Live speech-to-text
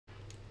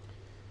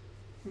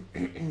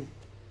And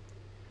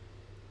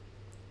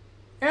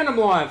I'm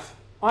live.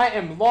 I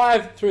am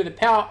live through the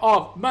power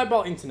of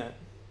mobile internet,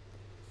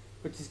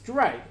 which is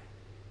great.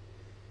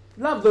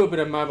 Love a little bit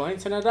of mobile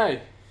internet, eh?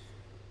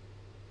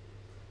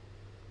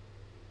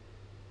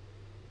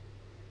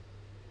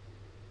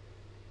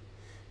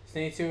 Just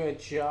need to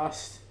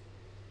adjust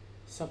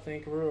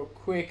something real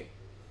quick.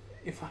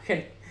 If I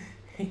can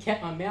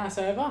get my mouse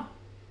over.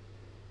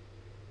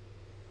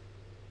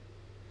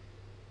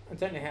 I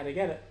don't know how to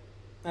get it.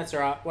 That's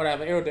alright,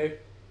 whatever, it'll do.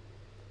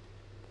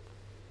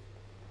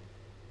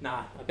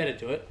 Nah, I better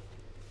do it.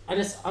 I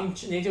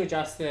need to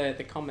adjust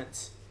the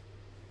comments.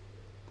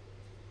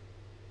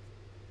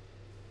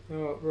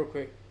 Oh, real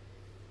quick.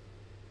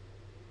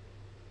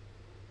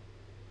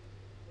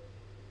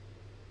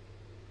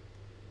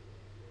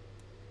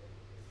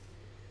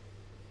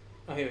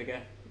 Oh, here we go.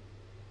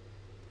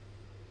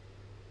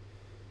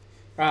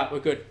 Alright, we're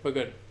good, we're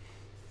good.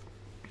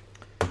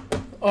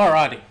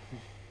 Alrighty.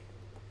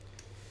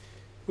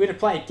 We're going to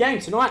play a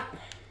game tonight.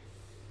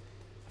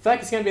 I feel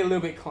like it's going to be a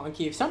little bit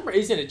clunky. For some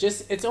reason,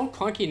 it's all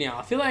clunky now.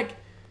 I feel like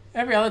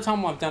every other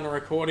time I've done a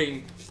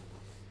recording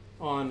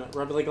on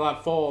Rugby League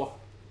Live 4,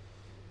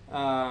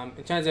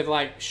 in terms of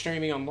like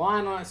streaming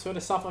online and that sort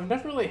of stuff, I've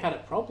never really had a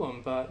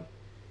problem, but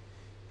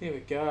here we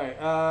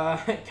go.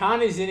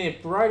 Carney's in here,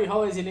 Brody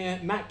Holly's in here,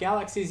 Matt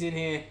Galaxy's in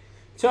here,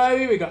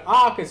 Toby, we got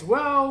Ark as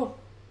well,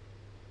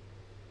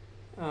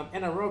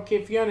 NRL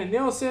kid Fiona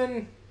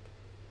Nielsen,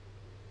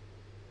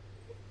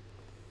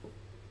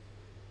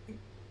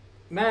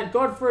 Matt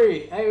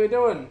Godfrey, how we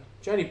doing?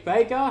 Jody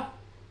Baker,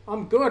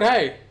 I'm good,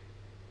 hey.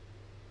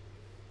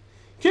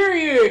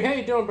 Kiryu, how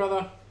you doing,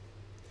 brother?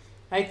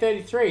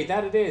 8:33,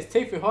 that it is.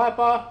 Tifu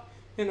Hyper,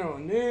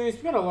 NRL News.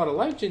 We've got a lot of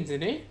legends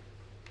in here.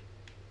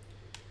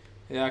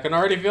 Yeah, I can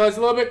already feel it's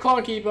a little bit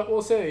clunky, but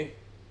we'll see.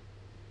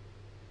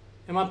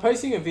 Am I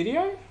posting a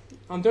video?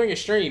 I'm doing a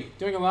stream,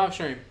 doing a live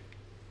stream.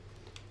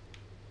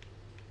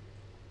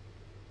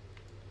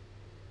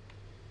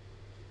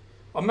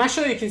 I'm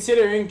actually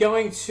considering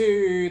going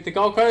to the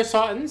Gold Coast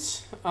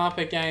Titans up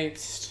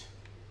against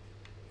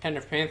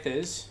Penrith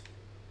Panthers.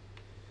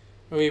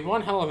 We've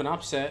one hell of an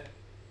upset.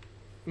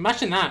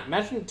 Imagine that.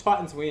 Imagine the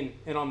Titans win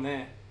and I'm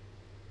there.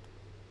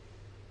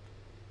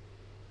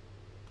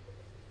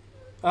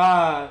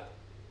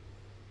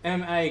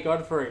 M.A.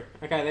 Godfrey.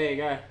 Okay, there you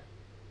go.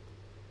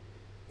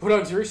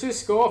 Bulldogs Roosters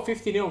score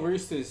 50-0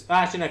 Roosters.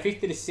 Actually, no,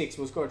 50-6.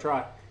 We'll score a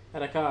try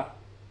at a car.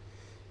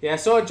 Yeah, I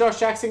saw Josh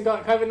Jackson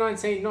got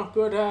COVID-19. Not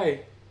good,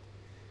 hey.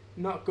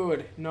 Not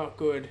good. Not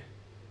good.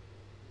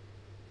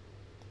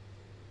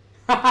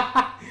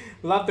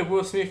 Love the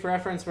Will Smith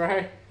reference,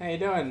 bro. How you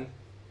doing?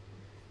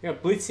 We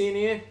got Blitz in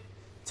here.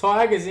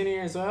 Tigers in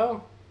here as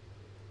well.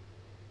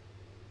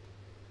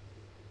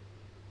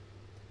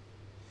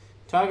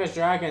 Tigers,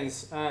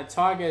 Dragons.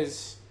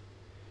 Tigers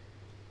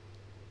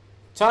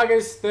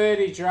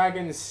 30,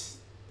 Dragons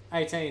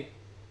 18.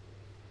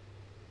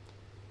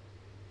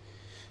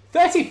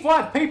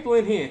 35 people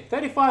in here.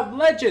 35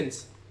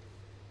 legends.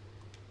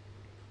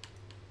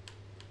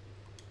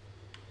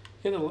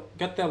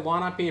 Got the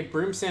lineup here.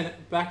 Brimson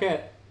back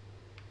at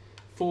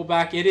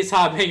fullback. It is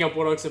hard being a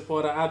Bulldog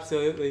supporter.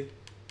 Absolutely.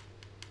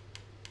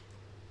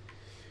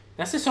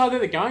 That's the side that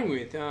they're going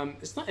with.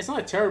 It's not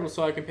a terrible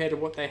side compared to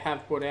what they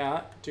have put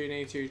out. Do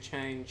need to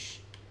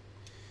change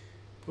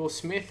Will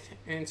Smith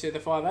into the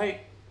 5'8".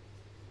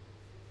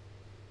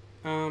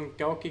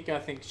 Goal kicker I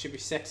think should be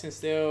Sexton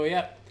still.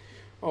 Yep.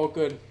 All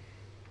good.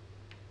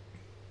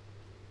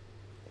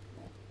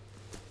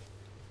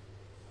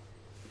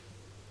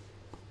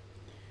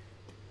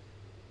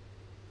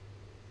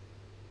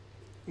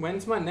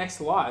 When's my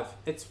next live?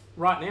 It's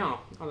right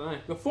now. I don't know.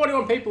 We've got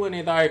 41 people in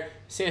here though.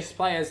 CS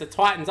players. The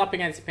Titans up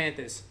against the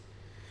Panthers.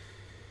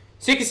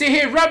 So you can see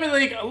here, Rugby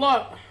League a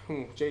lot.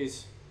 Oh,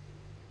 jeez.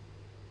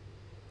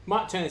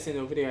 Might turn this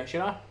into a video,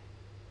 should I?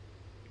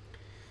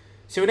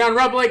 So we're down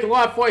Rugby League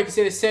Live 4. You can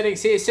see the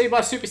settings here.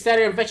 C-Bus Super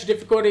Stadium, Venture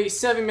Difficulty,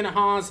 7-minute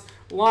halves.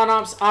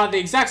 Lineups are the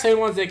exact same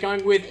ones they're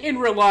going with in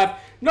real life.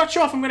 Not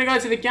sure if I'm going to go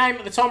to the game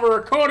at the time we're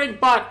recording,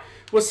 but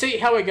we'll see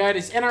how we go.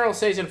 It's NRL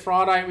season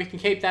Friday. We can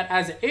keep that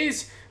as it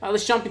is.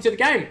 Let's jump into the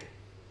game.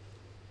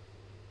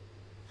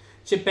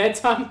 It's your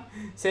bedtime.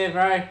 See you,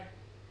 bro.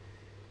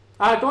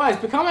 Guys,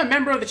 become a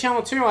member of the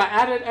channel too. I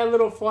added a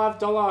little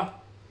 $5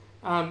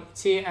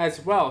 tier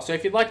as well. So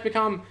if you'd like to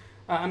become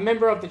a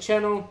member of the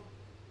channel,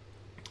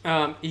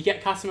 you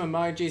get custom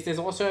emojis. There's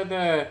also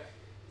the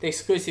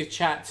exclusive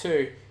chat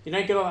too. You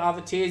don't get all the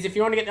other tiers. If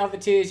you want to get the other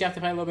tiers, you have to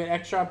pay a little bit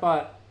extra,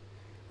 but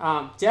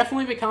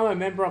definitely become a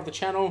member of the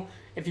channel.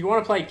 If you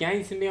want to play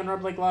games with me on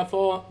Rugby League Live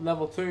 4,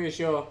 level 2 is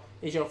your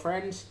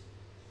friend.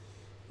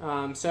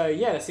 So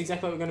yeah, that's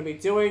exactly what we're going to be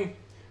doing.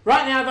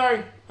 Right now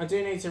though, I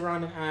do need to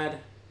run an ad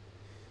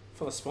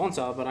for the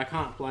sponsor, but I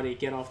can't bloody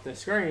get off the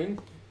screen.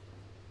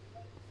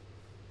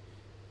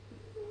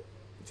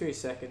 2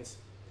 seconds.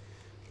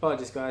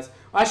 Apologies, guys.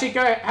 I should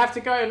have to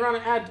go and run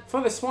an ad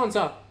for the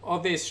sponsor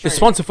of this stream. The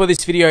sponsor for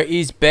this video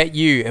is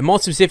BetU, and more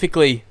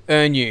specifically,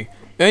 EarnU.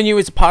 EarnU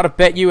is a part of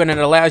BetU and it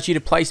allows you to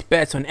place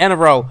bets on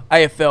NRL,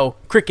 AFL,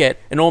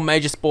 cricket, and all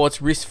major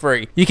sports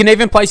risk-free. You can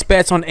even place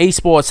bets on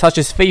esports such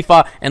as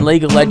FIFA and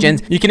League of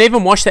Legends. You can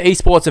even watch the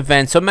esports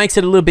events, so it makes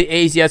it a little bit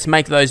easier to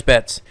make those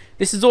bets.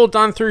 This is all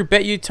done through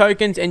BetU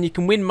tokens, and you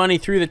can win money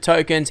through the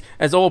tokens,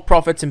 as all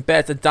profits and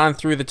bets are done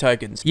through the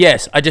tokens.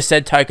 Yes, I just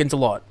said tokens a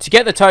lot. To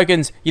get the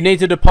tokens, you need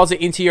to deposit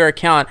into your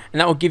account, and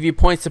that will give you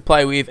points to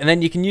play with, and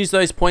then you can use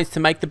those points to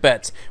make the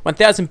bets.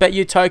 1,000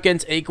 BetU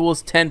tokens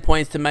equals 10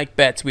 points to make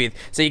bets with,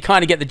 so you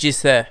kind of get the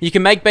gist there. You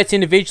can make bets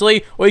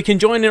individually, or you can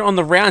join in on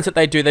the rounds that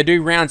they do. They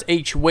do rounds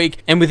each week,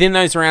 and within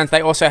those rounds,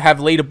 they also have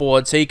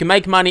leaderboards, so you can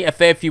make money a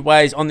fair few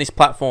ways on this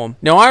platform.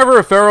 Now, I have a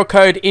referral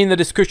code in the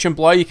description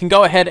below. You can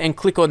go ahead and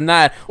click on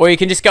that, or you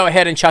can just go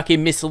ahead and chuck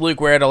in Mr. Luke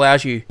where it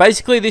allows you.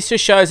 Basically, this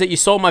just shows that you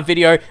saw my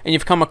video and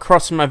you've come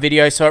across my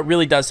video, so it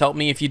really does help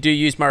me if you do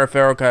use my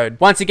referral code.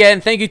 Once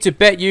again, thank you to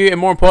BetU and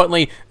more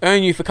importantly,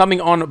 EarnU for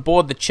coming on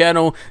board the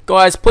channel.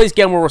 Guys, please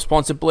gamble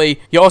responsibly.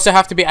 You also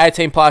have to be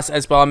 18 plus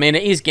as well. I mean,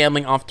 it is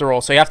gambling after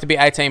all, so you have to be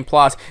 18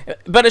 plus.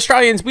 But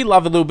Australians, we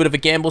love a little bit of a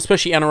gamble,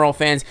 especially NRL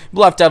fans. We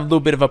love to have a little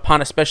bit of a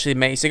punt, especially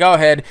me. So go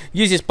ahead,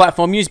 use this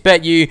platform, use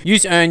BetU,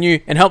 use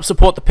EarnU, and help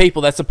support the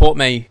people that support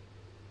me.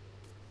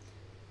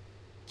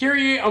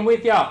 Kiryu, I'm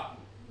with ya.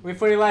 We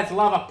footy lads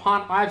love a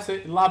punt. I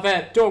absolutely love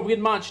it. Do it with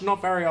much,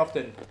 not very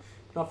often.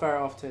 Not very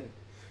often.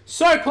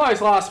 So close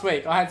last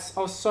week. I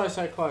was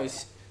so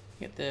close.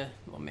 Get the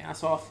little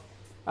mouse off.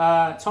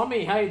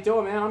 Tommy, how you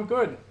doing, man? I'm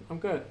good. I'm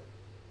good.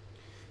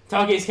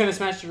 Doggy's gonna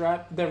smash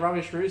the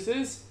rubbish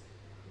roosters.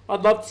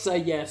 I'd love to say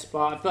yes,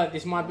 but I feel like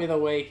this might be the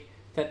week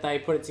that they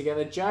put it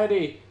together.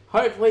 Jody,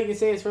 hopefully you can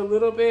see us for a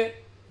little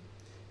bit.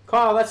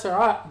 Kyle, that's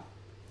alright.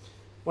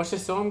 Watch the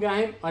Storm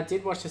game. I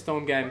did watch the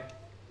Storm game.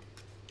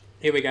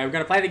 Here we go. We're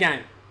going to play the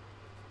game.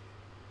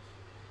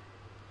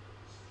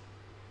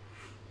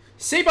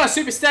 Seabar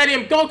Super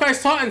Stadium, Gold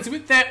Coast Titans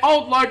with their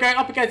old logo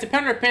up against the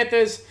Penrith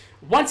Panthers.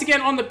 Once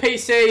again on the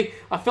PC.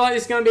 I feel like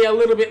it's going to be a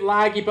little bit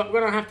laggy, but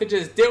we're going to have to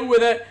just deal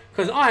with it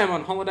because I am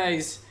on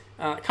holidays.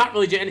 Can't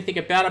really do anything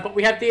about it, but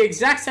we have the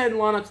exact same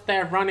lineups that they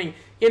are running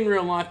in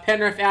real life.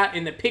 Penrith out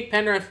in the Pink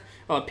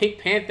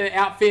Panther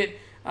outfit.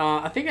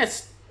 I think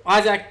that's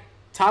Isaac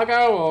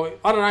Targo, or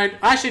I don't know.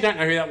 I actually don't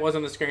know who that was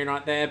on the screen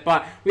right there.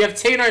 But we have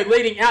Tino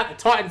leading out the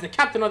Titans, the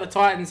captain of the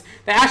Titans.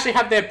 They actually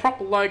have their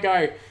proper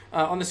logo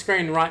on the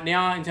screen right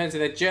now in terms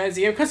of their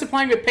jersey. And because they're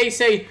playing with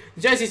PC,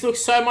 the jerseys look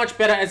so much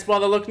better as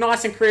well. They look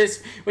nice and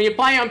crisp. When you're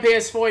playing on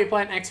PS4, you're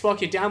playing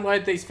Xbox, you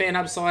download these fan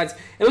hub sites.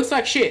 It looks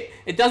like shit.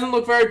 It doesn't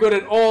look very good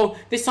at all.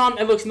 This time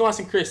it looks nice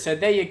and crisp. So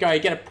there you go. You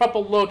get a proper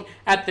look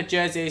at the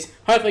jerseys.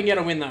 Hopefully you get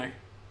a win though.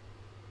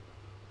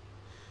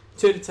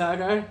 To the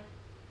Targo.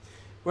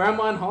 Where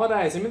am I on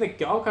holidays? I'm in the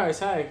Gold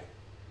Coast, hey.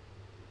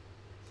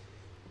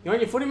 You're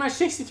on your footy match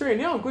 63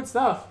 0. Good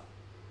stuff.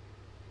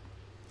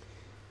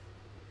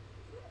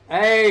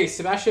 Hey,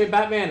 Sebastian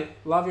Batman.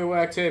 Love your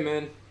work too,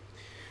 man.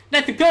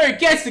 Let the go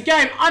gets the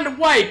game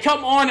underway.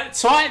 Come on,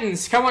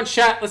 Titans. Come on,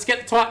 chat. Let's get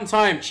the Titans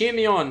home. Cheer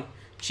me on.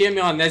 Cheer me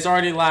on. There's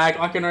already lag.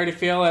 I can already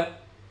feel it.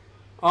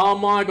 Oh,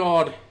 my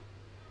God.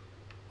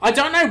 I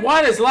don't know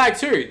why there's lag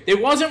too. There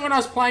wasn't when I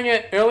was playing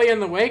it earlier in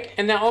the week.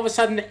 And now all of a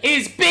sudden there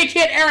is. Big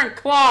hit, Aaron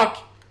Clark.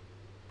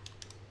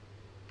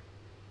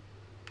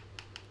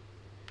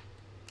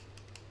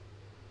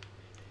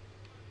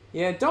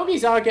 Yeah,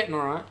 doggies are getting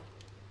alright.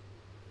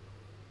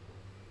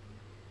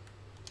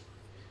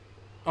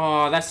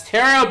 Oh, that's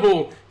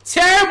terrible.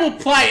 Terrible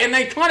play. And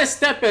they kind of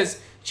step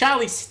as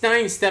Charlie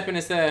Stain stepping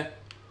us there.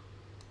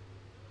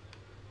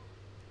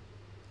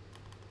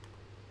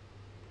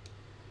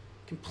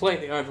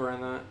 Completely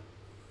overran that.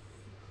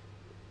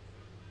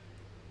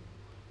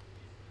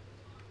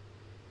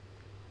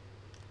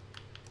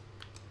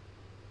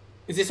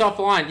 Is this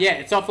offline? Yeah,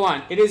 it's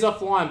offline. It is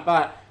offline,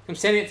 but I'm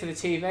sending it to the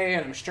TV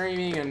and I'm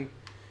streaming and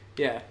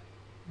yeah.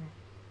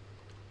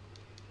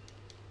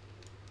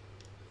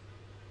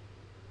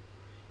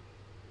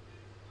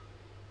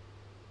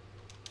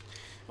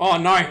 Oh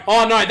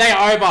no, they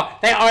are over.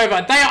 They are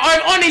over. They are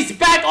over on his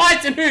back,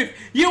 Eisenhuth.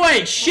 You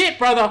ain't shit,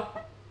 brother.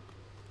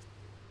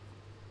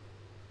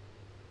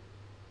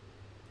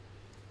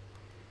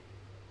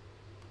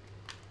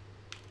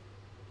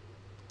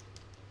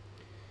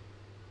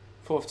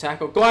 Fourth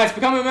tackle. Guys,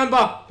 become a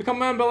member. Become a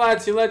member,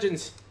 lads. You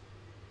legends.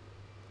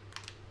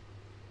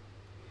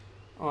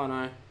 Oh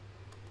no.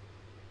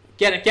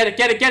 Get it, get it,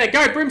 get it, get it.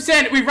 Go,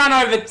 Brimsand. We run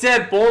over the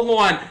dead ball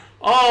line.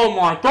 Oh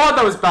my God,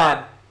 that was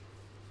bad.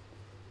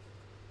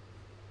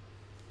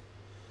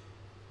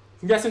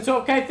 Congrats on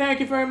 12K. Thank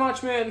you very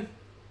much, man.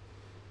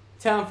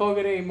 Town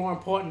Fogarty, more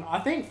important. I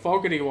think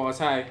Fogarty was,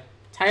 hey.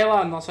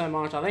 Taylor, not so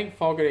much. I think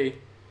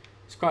Fogarty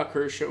is quite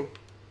crucial.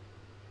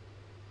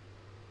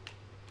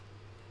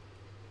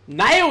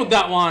 Nailed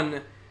that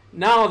one.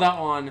 Nailed that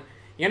one.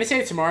 You're going to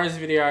see tomorrow's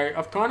video.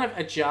 I've kind of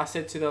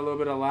adjusted to the little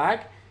bit of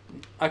lag.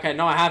 Okay,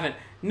 no, I haven't.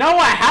 No,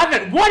 I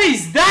haven't. What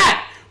is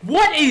that?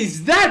 What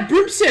is that,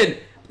 Broopson?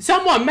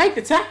 Someone make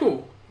the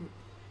tackle.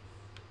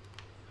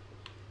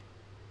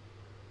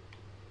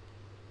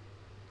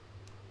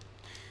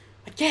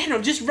 I Get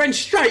him. Just ran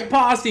straight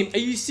past him. Are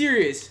you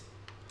serious?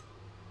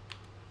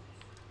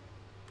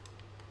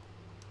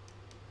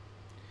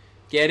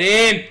 Get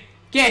him.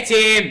 Get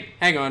him.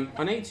 Hang on.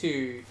 I need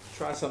to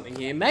try something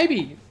here.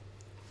 Maybe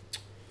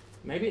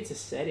it's a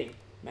setting.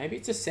 Maybe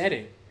it's a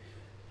setting.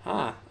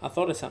 I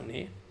thought of something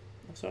here.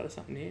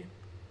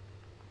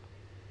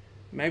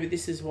 Maybe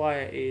this is why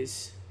it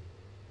is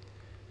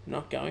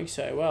not going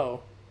so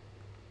well.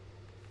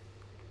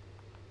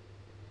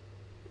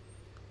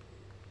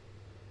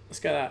 Let's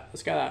go that.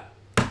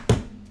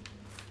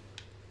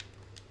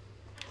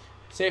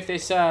 See if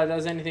this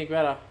does anything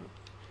better.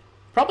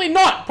 Probably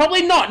not.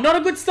 Not a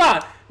good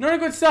start.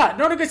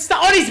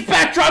 Oh, he's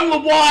back driving the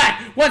wire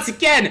once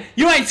again.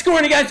 You ain't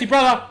scoring against me,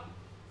 brother.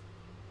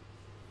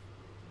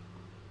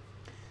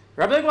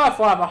 Rugby League Live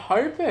 5, I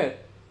hope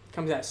it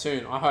comes out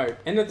soon. I hope.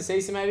 End of the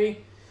season,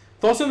 maybe.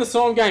 Thoughts on the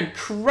Storm game?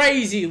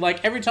 Crazy.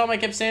 Like, every time I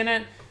kept saying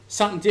it,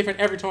 something different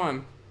every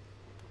time.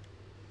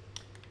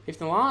 Fifth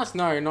and last?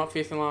 No, not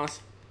fifth and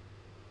last.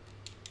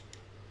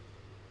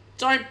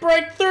 Don't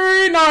break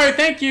through! No,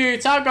 thank you.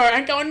 Targo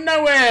ain't going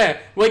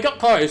nowhere. Well, he got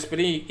close, but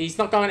he's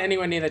not going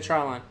anywhere near the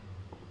try line.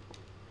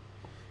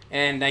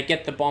 And they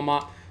get the bomb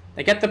up. And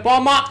they get the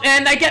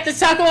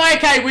tackle.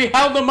 Okay, we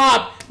held them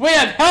up. We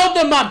have held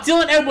them up.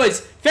 Dylan Edwards,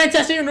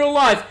 fantastic in real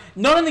life.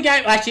 Not in the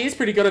game. Actually, he's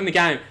pretty good in the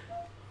game.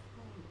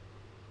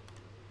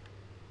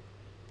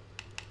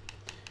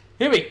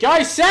 Here we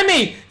go,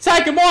 Sammy.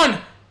 Take him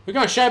on. We're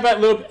going to show back a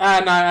little bit. No,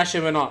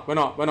 actually, we're not.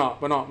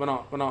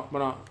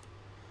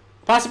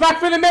 Pass it back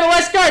through the middle.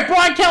 Let's go.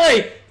 Brian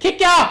Kelly.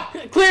 Kick out.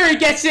 Cleary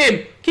gets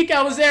him. Kick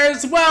out was there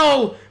as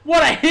well.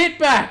 What a hit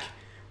back.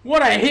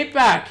 Let's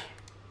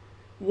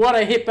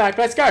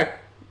go.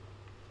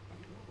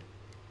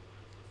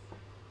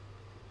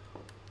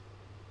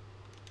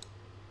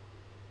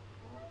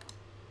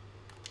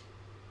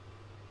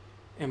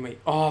 And we...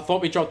 Oh, I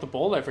thought we dropped the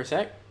ball there for a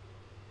sec.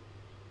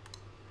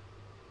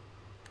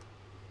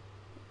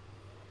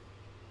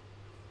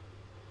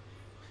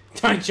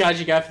 Don't judge,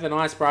 you go for the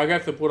nice, bro. I go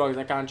for the Bulldogs,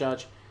 I can't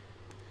judge.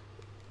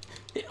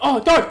 Oh,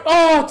 go!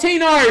 Oh,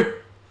 Tino!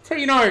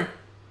 We're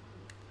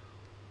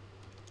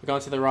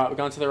going to the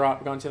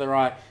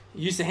right.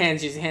 Use the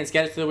hands.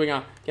 Get it to the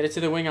winger.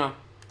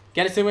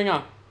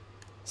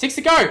 6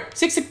 to go!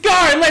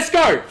 Let's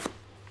go!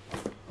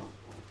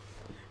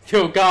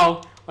 Field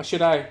goal. I should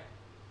have.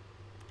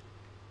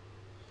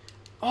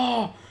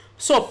 Oh,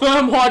 saw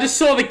Firmo. I just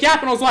saw the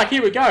gap and I was like,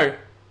 here we go.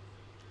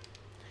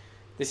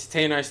 This is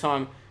Tino's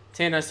time.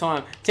 No, it's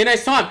not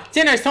Tino's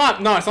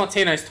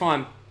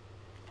time.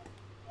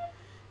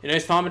 You know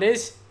whose time it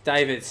is?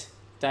 David!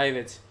 You're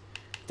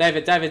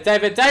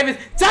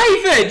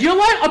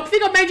like, I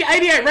think I made you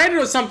 88 rated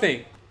or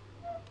something.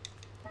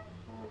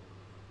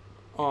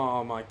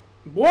 Oh my...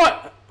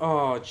 What?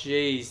 Oh,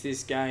 jeez,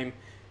 this game.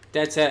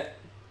 That's it.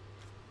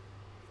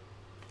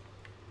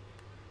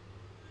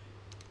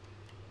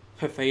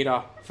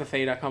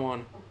 Fafita, come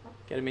on.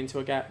 Get him into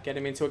a gap. Get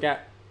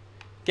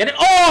it.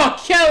 Oh,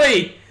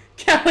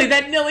 Kelly,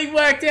 that nearly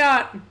worked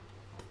out. I'm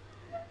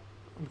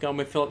going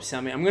with Philip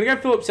Sammy. I'm going to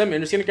go Philip Sammy.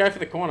 I'm just going to go for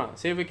the corner.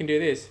 See if we can do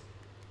this.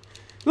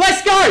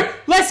 Let's go.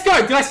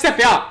 Did I step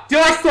out? Did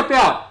I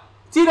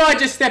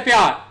just step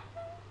out?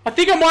 I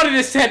think I might have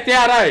just stepped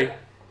out, eh?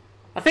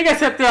 I think I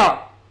stepped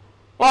out.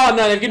 Oh,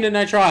 no, they've given it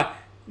no try.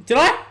 Did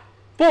I?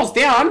 Ball's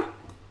down.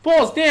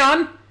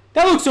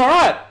 That looks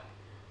alright.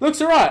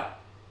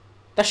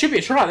 That should be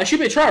a try.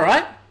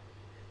 Right?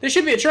 There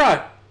should be a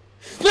try.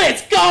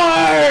 Let's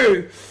go!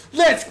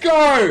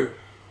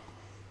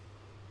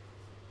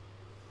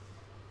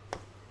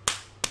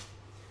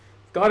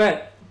 Got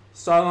it.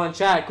 Sideline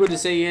chat. Good to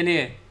see you in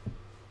here.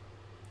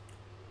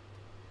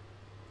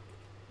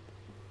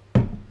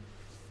 Who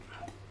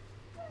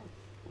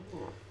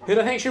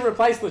do I think should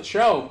replace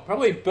Latrell?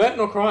 Probably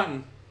Burton or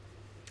Crichton.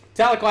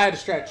 Talakai had a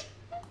stretch.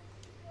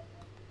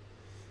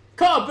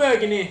 Kyle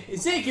Berg in here.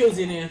 Ezekiel's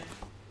in here.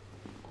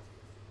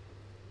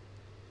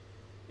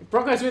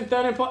 Broncos win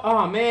 13 plus.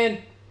 Oh,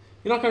 man.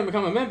 You're not going to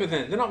become a member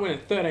then. They're not winning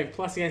 13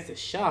 plus against the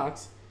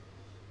Sharks.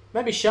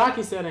 Maybe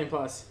Sharky's 13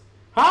 plus.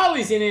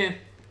 Harley's in here.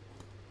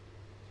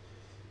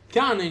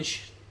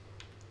 Carnage.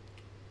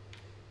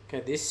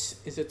 Okay,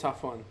 this is a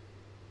tough one.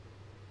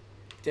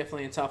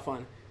 Definitely a tough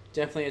one.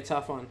 Starts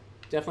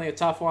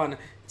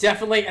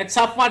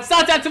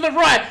out to the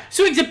right.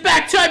 Swings it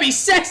back. Toby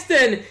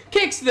Sexton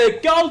kicks the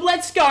goal.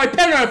 Let's go.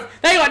 Penrith.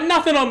 They got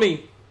nothing on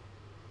me.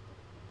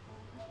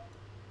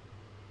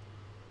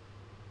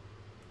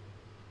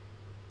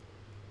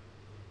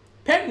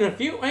 Penrith,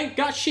 you ain't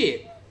got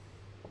shit.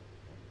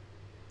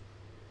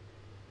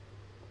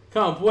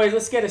 Come on, boys.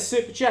 Let's get a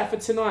super chat for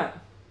tonight.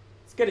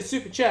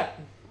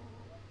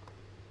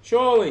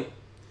 Surely.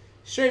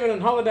 Streaming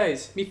on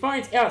holidays. My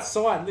phone's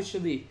outside,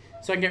 literally,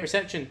 so I can get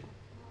reception.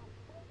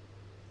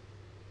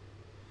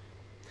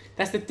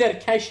 That's the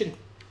dedication.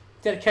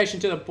 Dedication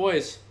to the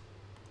boys.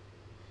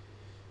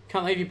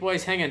 Can't leave you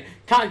boys hanging.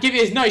 Can't give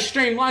you no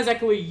stream. Why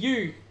exactly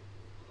you?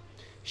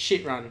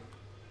 Shit run.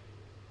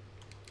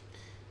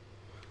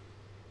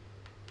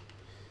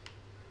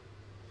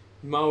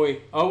 Moe.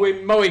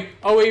 Owie, Moe.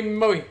 Owie,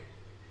 Moe.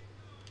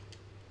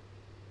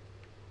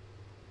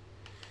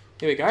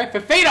 Here we go.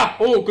 Fafita.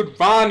 Oh, good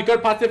run.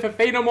 Good pass to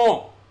Fafita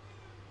more.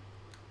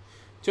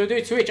 So I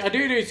do Twitch. I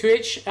do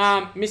Twitch.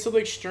 Mr.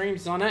 Luke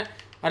streams on it.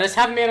 I just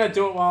haven't been able to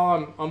do it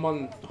while I'm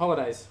on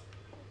holidays.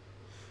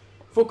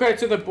 Full credit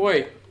to the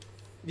boy.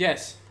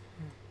 Yes.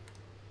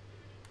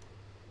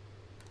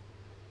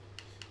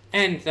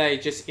 And they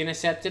just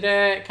intercepted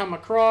it. Come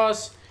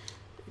across.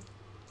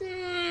 Give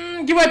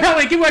away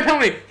penalty. Give away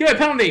penalty. Give away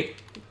penalty.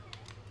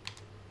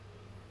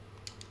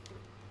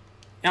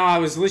 Now I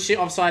was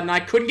literally offside and I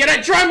couldn't get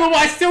it. Drummer,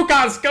 I still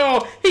can't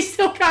score. He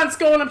still can't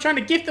score and I'm trying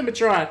to gift him a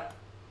try.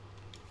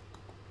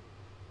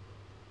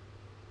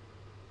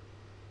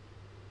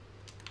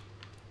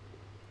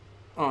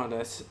 Oh,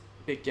 that's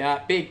big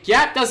gap. Big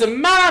gap. Doesn't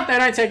matter. They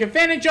don't take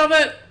advantage of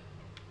it.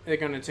 They're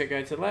going to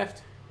go to the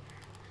left.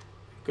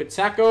 Good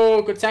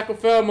tackle. Good tackle,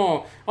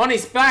 Furmore. On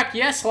his back.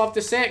 Yes, love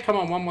to see it. Come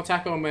on, one more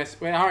tackle and we're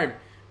home.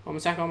 One more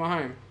tackle and we're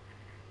home.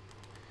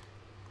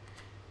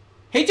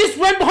 He just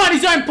went behind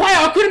his own player.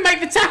 I couldn't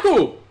make the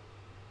tackle.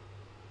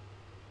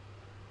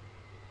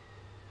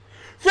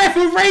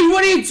 Referee,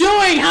 what are you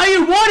doing? How are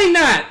you wanting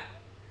that?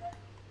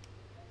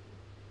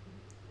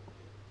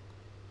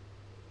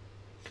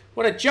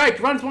 What a joke.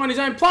 Runs behind his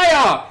own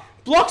player.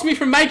 Blocks me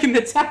from making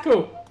the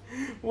tackle.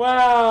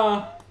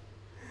 Wow.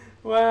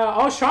 Wow.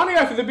 I was trying to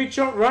go for the big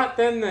shot right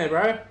then there,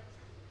 bro.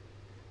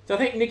 So I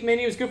think Nick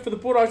Meaney was good for the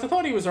Bulldogs. I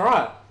thought he was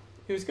alright.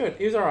 He was good.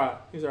 He was alright.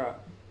 He was alright.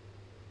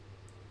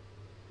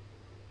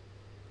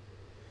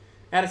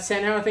 Out of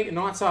 10 now, I think the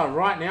Knights are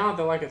right now.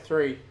 They're like a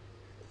 3.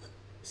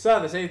 So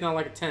the season are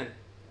like a 10.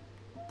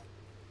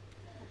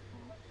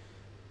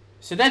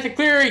 So Nathan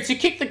Cleary to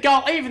kick the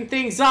goal, even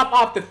things up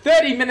after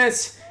 30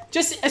 minutes.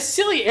 Just a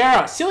silly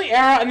error. Silly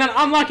error and then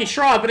unlucky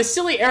try, but a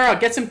silly error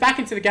gets him back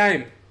into the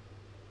game.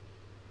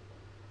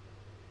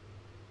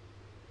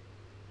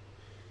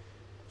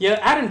 Yeah,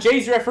 Adam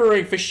G's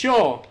refereeing for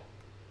sure.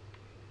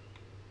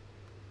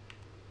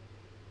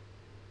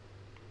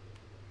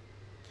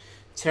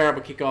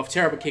 Terrible kickoff,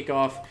 terrible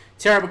kickoff,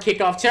 terrible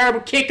kickoff, terrible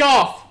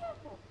kickoff!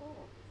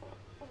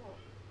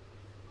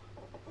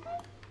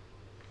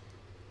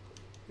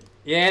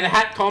 Yeah, the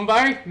hat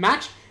combo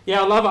match.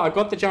 Yeah, I love it. I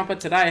got the jumper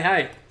today,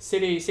 hey.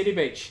 City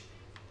Beach.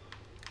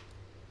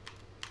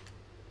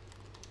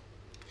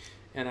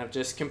 And I've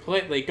just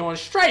completely gone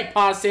straight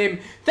past him.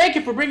 Thank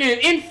you for bringing an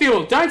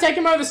infield. Don't take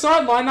him over the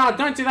sideline. No,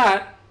 don't do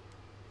that.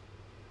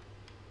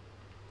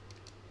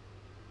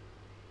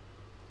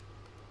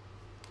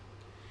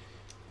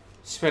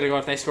 Swear to God,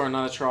 if they score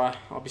another try,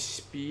 I'll be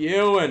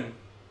spewing.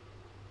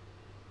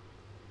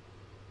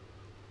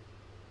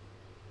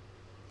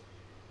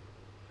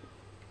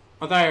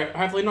 Although,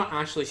 hopefully not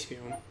actually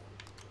spewing.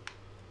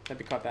 That'd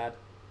be quite bad.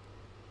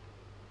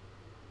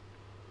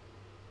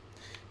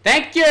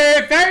 Thank you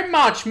very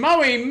much, Moe.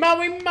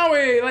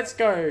 Let's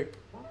go.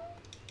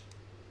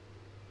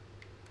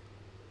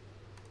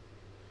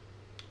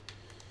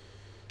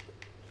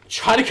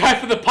 Try to go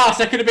for the pass.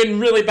 That could have been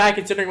really bad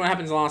considering what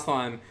happens last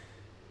time.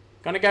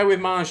 Gonna go with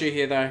Marju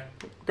here, though.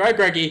 Go,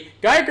 Greggy.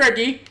 Go,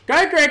 Greggy.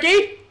 Go,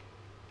 Greggy.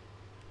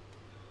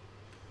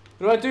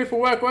 What do I do for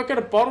work? Work at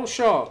a bottle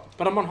shop.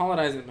 But I'm on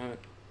holidays at the moment.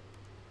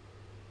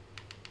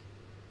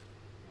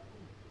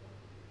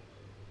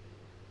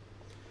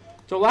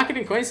 Do I like it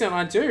in Queensland?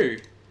 I do.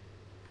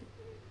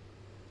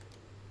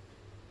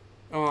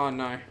 Oh,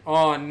 no.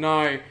 Oh,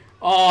 no.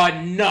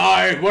 Oh,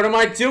 no. What am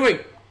I doing?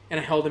 And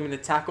I held him in the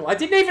tackle. I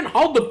didn't even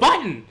hold the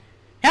button.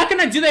 How can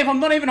I do that if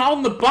I'm not even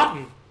holding the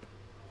button?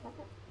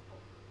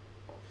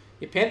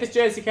 Your Panthers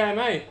jersey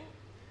KMA.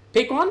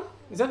 Pick one?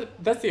 Is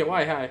that that's the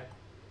away, hey?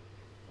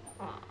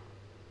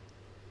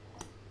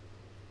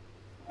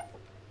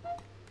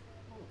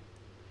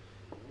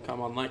 Come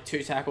on, like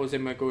 2 tackles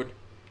and we're good.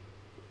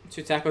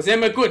 2 tackles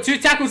and we're good. 2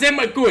 tackles and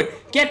we're good.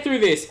 Get through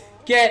this.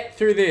 Get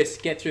through this.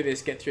 Get through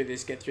this. Get through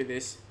this. Get through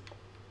this.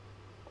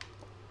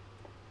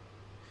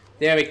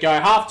 There we go.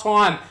 Half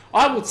time.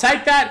 I will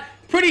take that.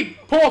 Pretty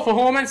poor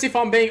performance if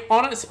I'm being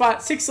honest, but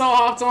 6-0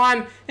 half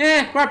time.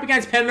 We're up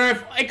against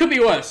Penrith. It could be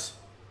worse.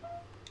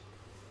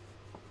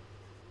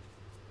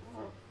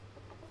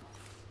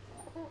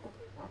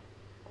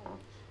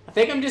 I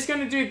think I'm just going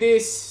to do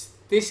this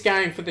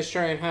game for the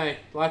stream, hey.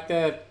 Like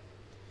I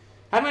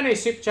haven't any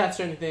super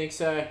chats or anything,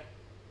 so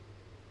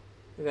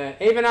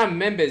even our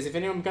members, if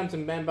anyone becomes a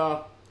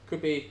member,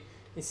 could be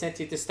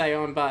incentive to stay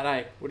on, but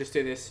hey, we'll just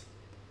do this.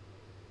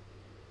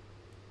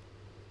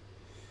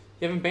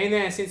 You haven't been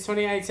there since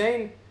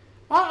 2018?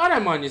 I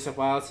don't mind New South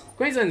Wales.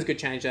 Queensland's a good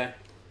change though.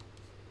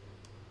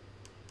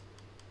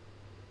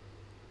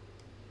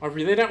 I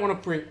really don't want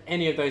to bring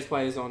any of those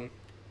players on.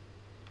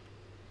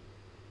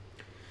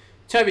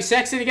 Toby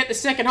Sexton to get the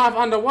second half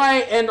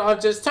underway, and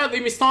I've just totally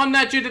mistimed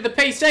that due to the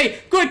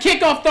PC. Good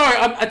kickoff though.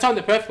 I timed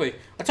it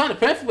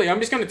perfectly. I'm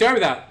just going to go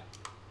with that.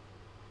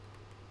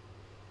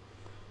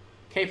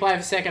 Key player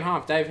for second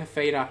half, Dave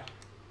Fafita.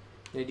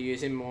 Need to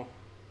use him more.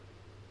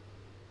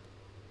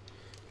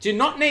 Do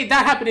not need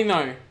that happening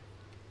though.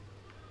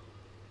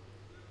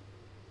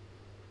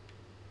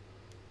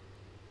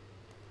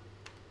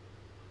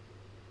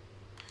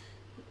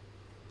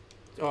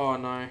 Oh,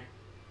 no.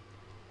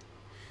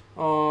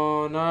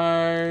 Oh,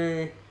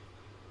 no.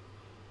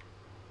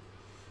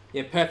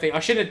 Yeah, perfect. I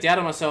shouldn't have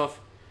doubted myself.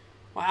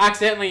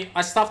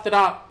 I stuffed it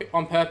up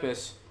on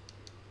purpose.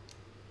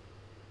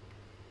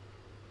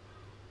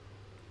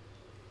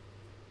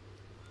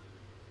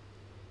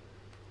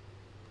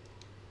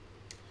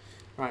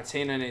 Alright,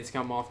 Tina needs to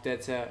come off.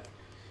 Dead set.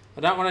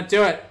 I don't want to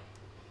do it.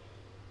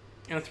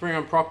 I'm going to bring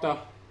on Proctor.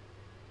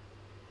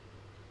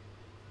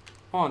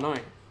 Oh, no.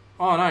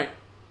 Oh, no.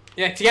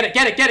 Yeah, get it,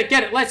 get it, get it,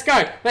 get it. Let's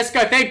go. Let's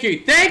go. Thank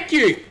you. Thank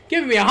you.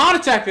 Giving me a heart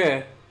attack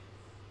there.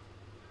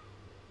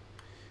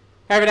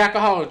 Favorite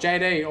alcohol,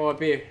 JD or a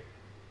beer?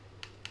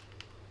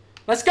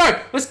 Let's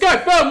go. Let's go.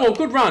 Furthermore,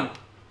 good run.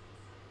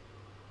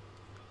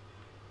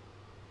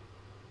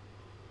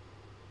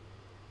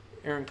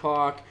 Aaron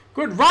Clark.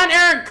 Good run,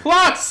 Aaron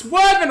Clark.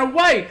 Swerving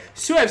away.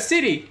 Swerve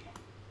City.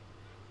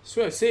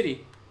 Swerve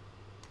City.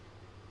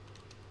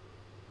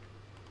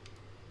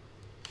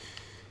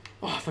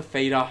 Oh,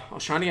 Fafita. I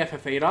was trying to get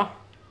Fafita.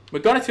 We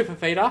got it to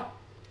Fafita.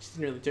 Just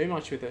didn't really do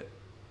much with it.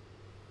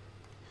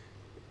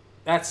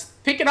 That's...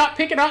 Pick it up,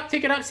 pick it up,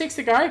 pick it up. 6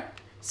 to go.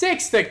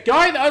 6 to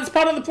go. That's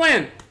part of the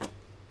plan.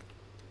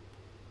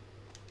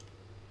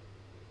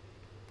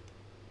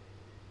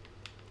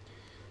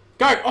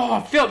 Go. Oh,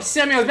 Philip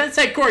Samuel. I was about to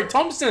say Corey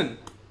Thompson.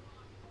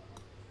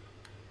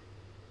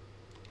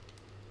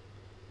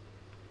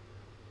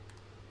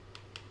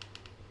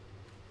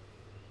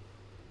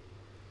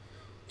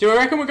 Do I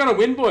reckon we're going to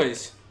win,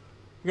 boys?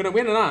 We're going to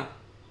win or not?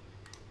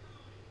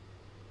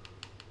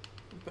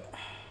 I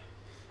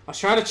was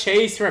trying to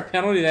chase for a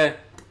penalty there.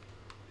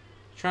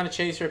 Trying to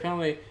chase for a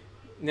penalty.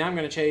 Now I'm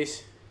going to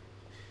chase.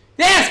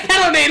 Yes,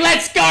 penalty!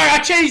 Let's go! I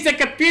changed the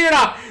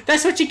computer!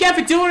 That's what you get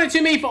for doing it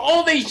to me for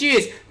all these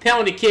years.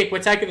 Penalty kick. We're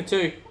taking the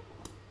 2.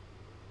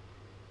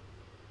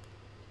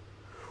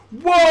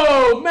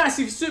 Whoa!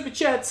 Massive super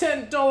chat.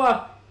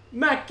 $10.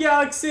 Mac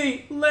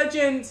Galaxy.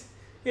 Legend.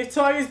 If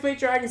Tigers beat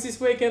Dragons this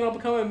weekend, I'll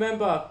become a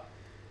member.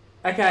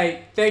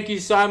 Okay, thank you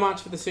so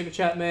much for the super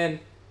chat, man.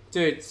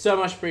 Dude, so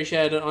much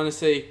appreciated,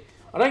 honestly.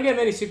 I don't get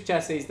many super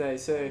chats these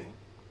days, so...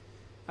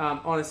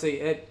 honestly,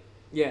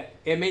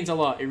 it means a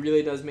lot. It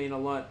really does mean a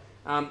lot.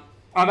 I've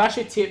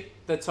actually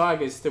tipped the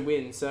Tigers to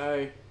win,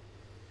 so...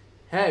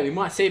 Hey, we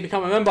might see you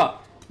become a member.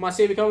 Might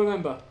see you become a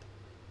member.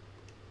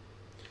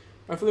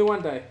 Hopefully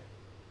one day.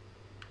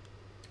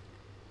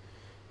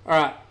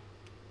 Alright.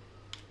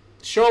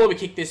 Surely we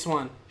kick this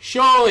one.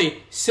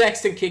 Surely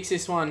Sexton kicks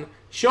this one.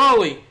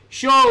 Surely.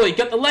 Surely.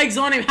 Got the legs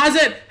on him. Has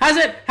it? Has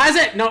it? Has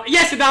it? No.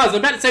 Yes, it does. I'm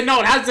about to say no,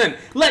 it hasn't.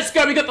 Let's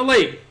go. We got the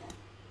lead.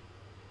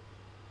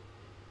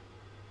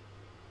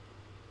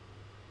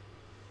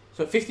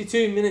 So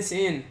 52 minutes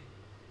in.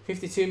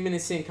 52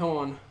 minutes in. Come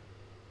on.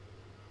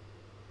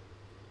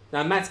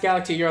 Now, Matt's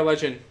Galaxy, you're a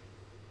legend.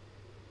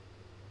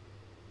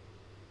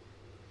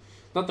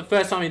 Not the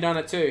first time you've done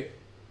it too.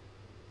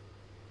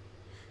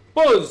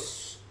 Buzz.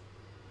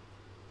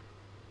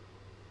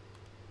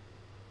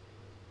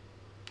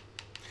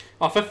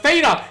 Oh,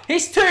 Fafita.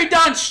 He's too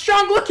darn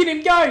strong. Look at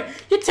him go.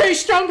 You're too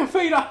strong,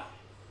 Fafita.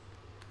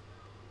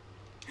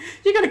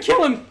 You're going to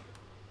kill him.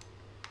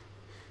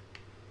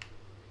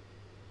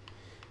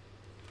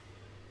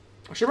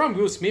 I should run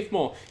Will Smith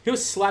more. He'll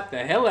slap the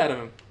hell out of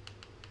him.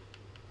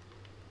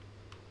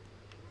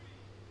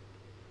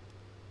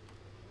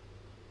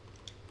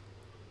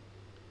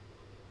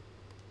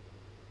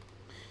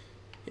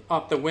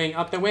 Up the wing,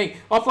 up the wing.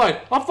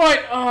 Offload,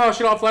 offload. Oh, I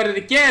should have offloaded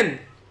again.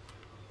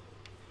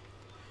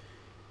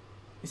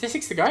 Is there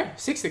 6 to go?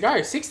 6 to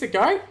go. 6 to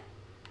go?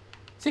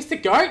 6 to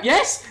go?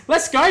 Yes?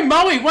 Let's go.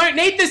 Moe won't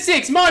need the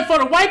 6. Moe for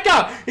the wake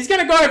up. He's going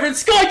to go over and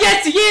score.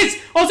 Yes, he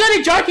is. I was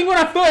only joking when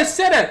I first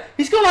said it.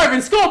 He's gone over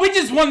and scored. We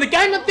just won the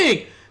game, I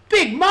think.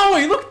 Big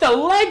Moe. Look at the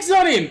legs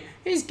on him.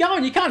 He's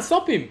going. You can't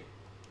stop him.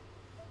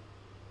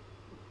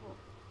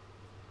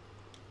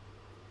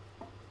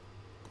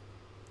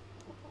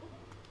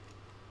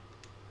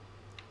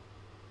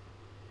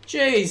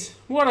 Jeez.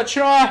 What a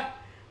try.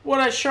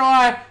 What a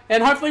try,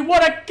 and hopefully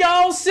what a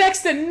goal.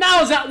 Sexton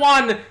nails that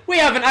one. We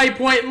have an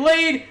 8-point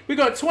lead. We've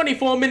got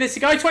 24 minutes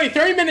to go,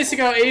 23 minutes to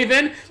go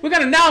even. We're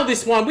going to nail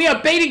this one. We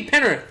are beating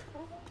Penrith.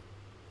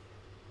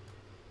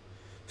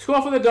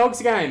 Score for the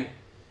Dogs game.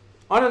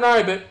 I don't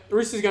know, but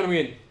Roosters going to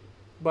win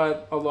by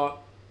a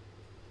lot.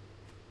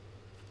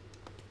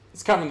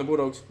 It's covering the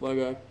Bulldogs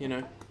logo, you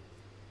know.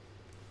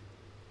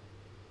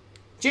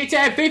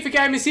 GTA FIFA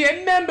game is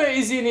here. Member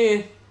is in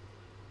here.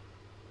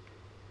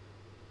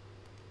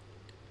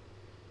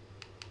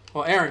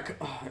 Oh, I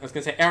was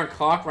going to say Aaron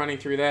Clark running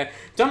through there.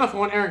 Don't know if I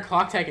want Aaron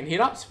Clark taking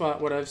hit-ups, but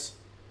whatevs.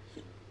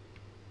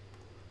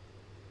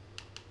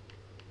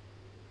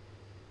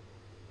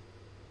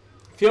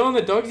 Feeling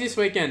the Dogs this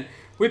weekend.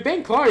 We've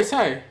been close,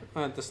 hey?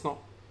 That's not...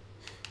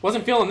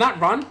 Wasn't feeling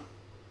that run.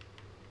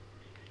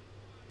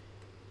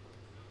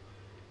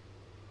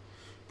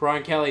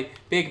 Brian Kelly.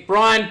 Big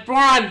Brian.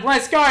 Brian,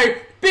 let's go.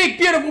 Big,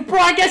 beautiful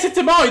Brian gets it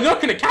to Mo. You're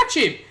not going to catch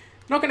him.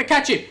 Not going to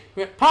catch him.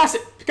 Pass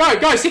it. Go,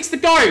 go. 6 to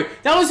go.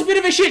 That was a bit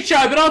of a shit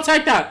show, but I'll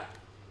take that.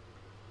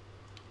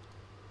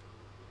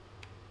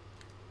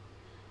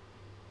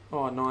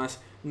 Oh, nice.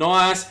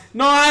 Nice.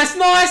 Nice.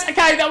 Nice.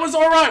 Okay, that was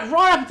alright.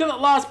 Right up until that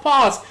last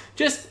pass.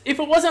 Just, if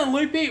it wasn't a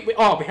loopy... we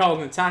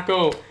held the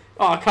tackle.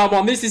 Oh, come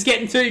on. This is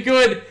getting too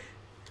good.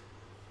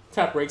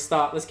 Tap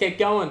restart. Let's keep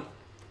going.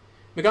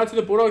 We're going to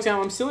the Bulldogs game.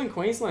 I'm still in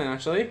Queensland,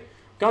 actually.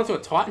 Going to a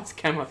Titans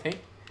game, I think.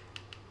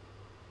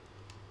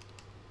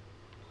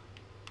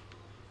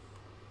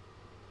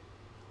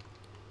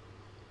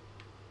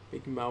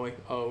 Big Moe.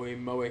 Oh, we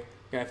Moe.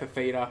 Go for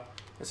feeder.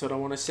 That's what I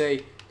want to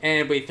see.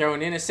 And we throw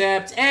an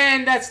intercept.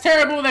 And that's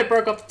terrible. They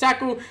broke off the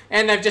tackle.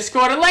 And they've just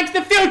scored a length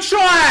of field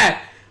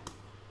try.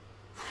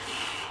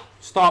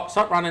 Stop.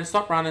 Stop running.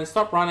 Stop running.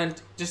 Stop running.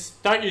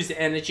 Just don't use the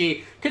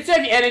energy. Conserve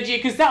your energy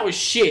because that was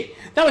shit.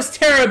 That was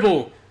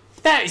terrible.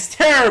 That is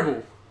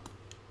terrible.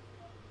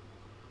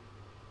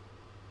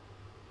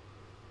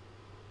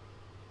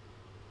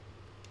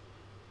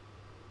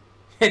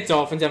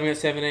 Dolphins having a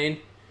 17.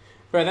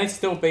 Bro, they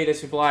still beat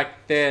us with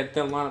like their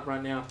lineup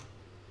right now.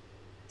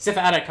 Except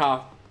for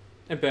Adokar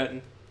and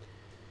Burton.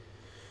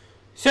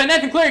 So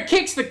Nathan Cleary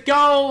kicks the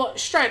goal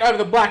straight over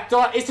the black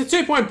dot. It's a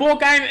 2-point ball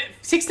game.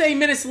 16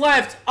 minutes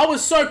left. I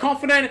was so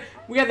confident.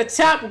 We had the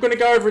tap. We're going to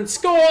go over and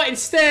score.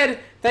 Instead,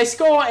 they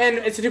score and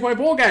it's a 2-point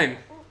ball game.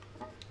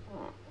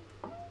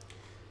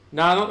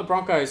 No, not the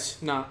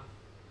Broncos. No.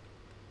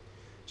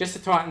 Just the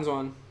Titans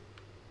one.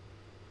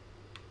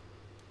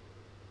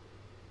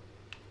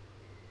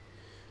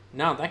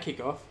 No, that kick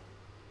off.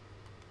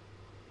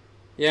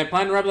 Yeah,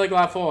 playing Rugby League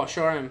Live 4.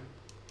 Sure am.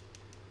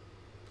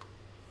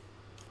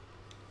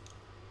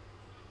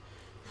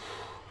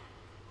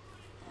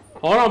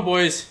 Hold on,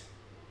 boys.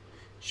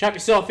 Strap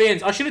yourself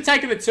in. I should have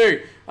taken the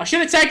 2. I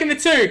should have taken the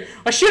 2.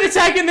 I should have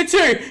taken the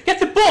 2. Get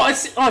the ball.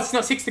 It's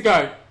not 6 to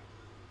go.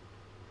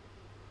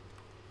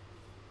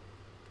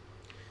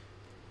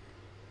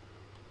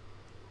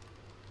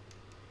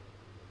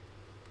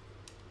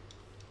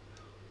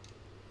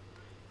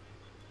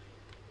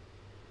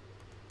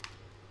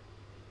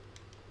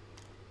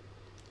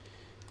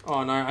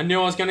 Oh no, I knew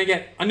I was gonna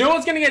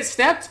get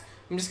stepped.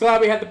 I'm just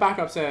glad we had the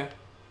backups there.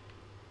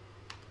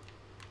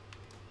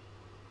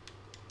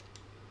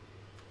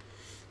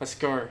 Let's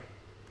go.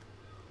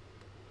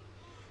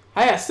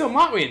 Hey, I still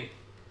might win.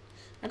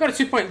 I got a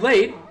 2-point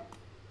lead.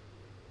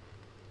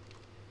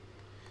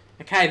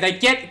 Okay, they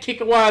get the kick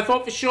away. I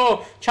thought for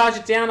sure charge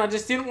it down. I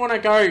just didn't want to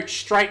go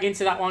straight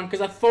into that one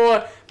because I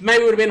thought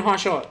maybe it would have been a high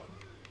shot.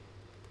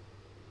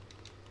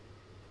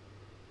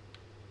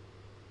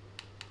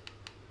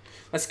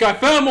 Let's go.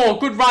 Furmore,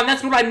 good run.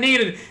 That's what I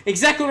needed.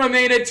 Exactly what I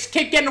needed. Just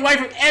keep getting away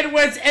from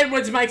Edwards.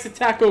 Edwards makes the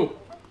tackle.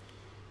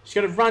 Just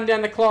got to run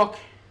down the clock.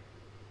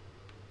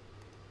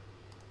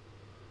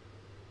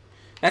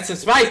 That's some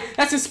space.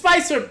 That's some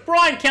space for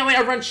Brian Kelly.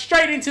 I run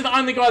straight into the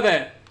only guy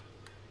there.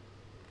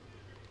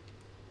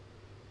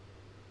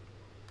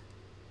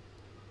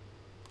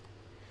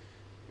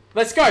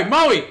 Let's go.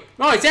 Moe.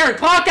 No, it's Aaron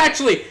Clark,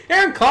 actually.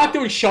 Aaron Clark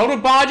doing shoulder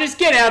barges.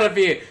 Get out of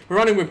here. We're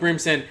running with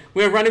Brimson.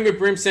 We're running with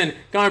Brimson.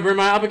 Going Brimo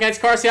up against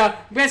Coruscant.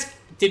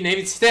 Didn't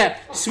even step.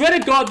 Swear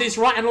to God, this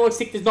right analog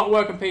stick does not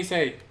work on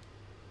PC.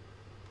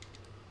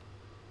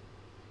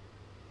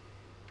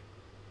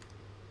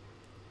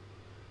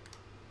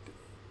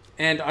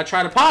 And I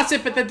try to pass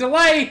it, but the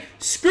delay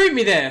screwed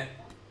me there.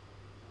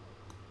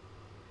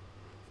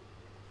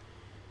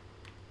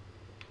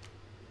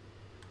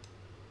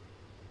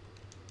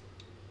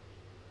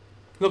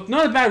 Look,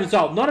 not a bad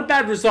result. Not a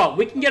bad result.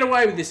 We can get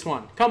away with this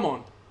one. Come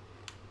on.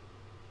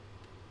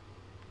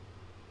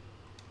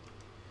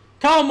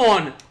 Come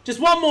on.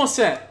 Just one more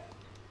set.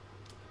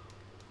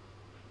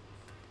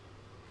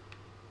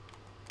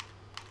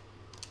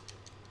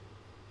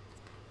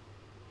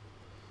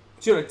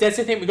 Dude, I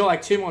definitely think we got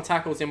like 2 more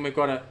tackles and we've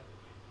got it.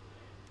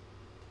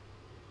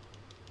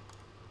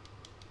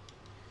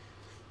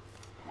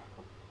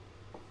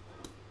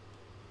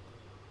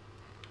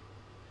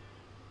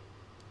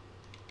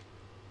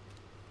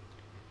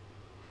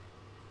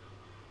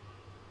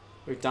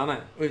 We've done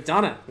it. We've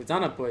done it. We've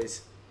done it,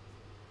 boys.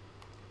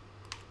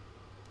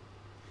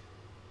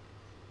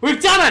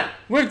 We've done it!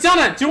 We've done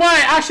it! Do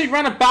I actually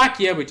run it back?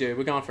 Yeah, we do.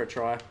 We're going for a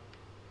try.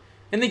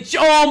 And then,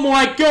 oh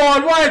my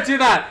God, why did I do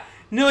that?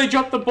 Nearly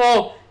dropped the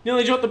ball.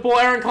 Nearly dropped the ball.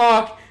 Aaron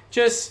Clark.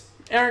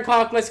 Aaron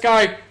Clark, let's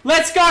go.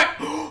 Let's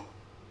go!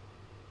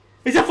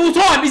 Is that full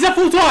time? Is that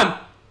full time?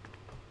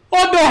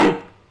 Oh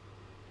no!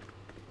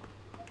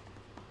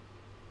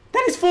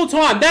 That is full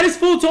time. That is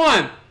full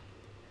time.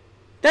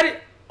 That is...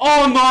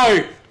 Oh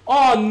no!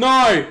 Oh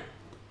no!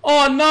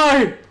 Oh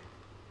no!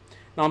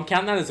 No, I'm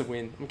counting that as a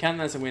win. I'm counting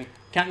that as a win.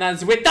 Counting that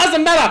as a win.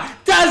 Doesn't matter!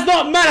 Does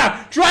not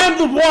matter! Dram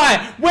the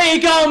wire! Where you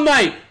going,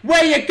 mate?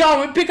 Where you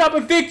going? Pick up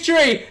a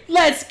victory!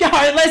 Let's go!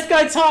 Let's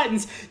go,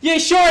 Titans! Yeah,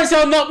 sure as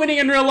hell not winning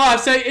in real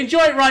life, so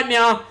enjoy it right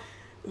now.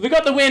 We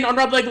got the win on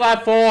Rugby League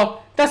Live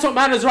 4. That's what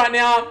matters right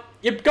now.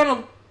 You're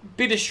gonna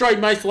be destroyed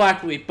most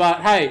likely,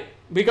 but hey,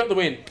 we got the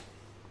win.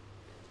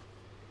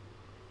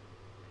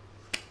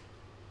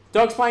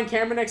 Dogs playing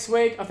Canberra next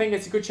week. I think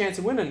it's a good chance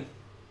of winning.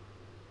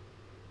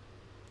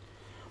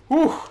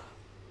 Whew.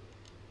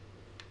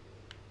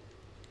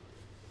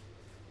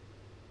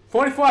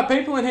 45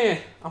 people in here.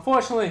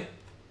 unfortunately,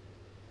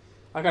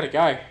 I gotta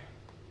go.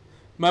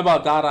 Mobile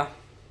data.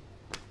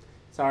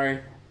 Sorry.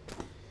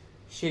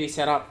 Shitty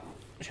setup.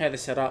 I'll show you the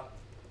setup.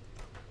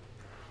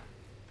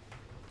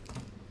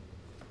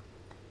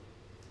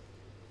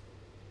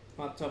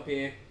 Laptop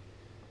here.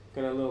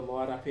 Got a little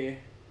light up here.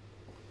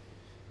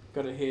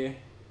 Got it here.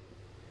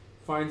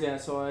 Phone's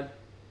outside.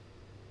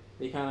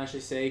 You can't actually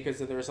see because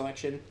of the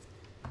reflection.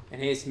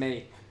 And here's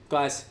me.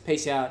 Guys,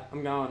 peace out.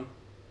 I'm going.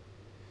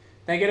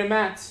 Thank you to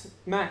Max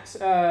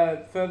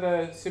for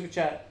the super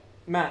chat.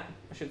 Matt,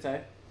 I should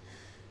say.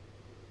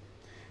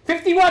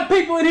 51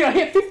 people in here. I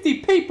hit 50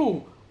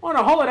 people on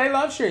a holiday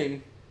live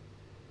stream.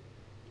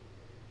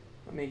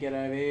 Let me get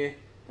over here.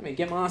 Let me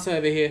get my ass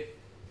over here.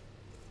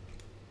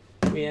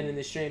 We ending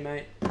this stream,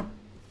 mate.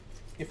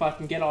 If I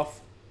can get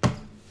off.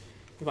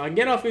 If I can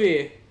get off of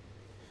here.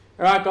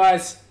 Alright,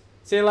 guys.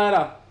 See you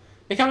later.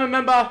 Become a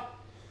member.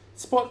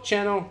 Support the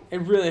channel.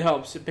 It really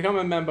helps. Become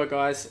a member,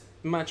 guys.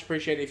 Much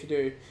appreciated if you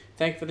do.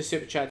 Thank you for the super chat.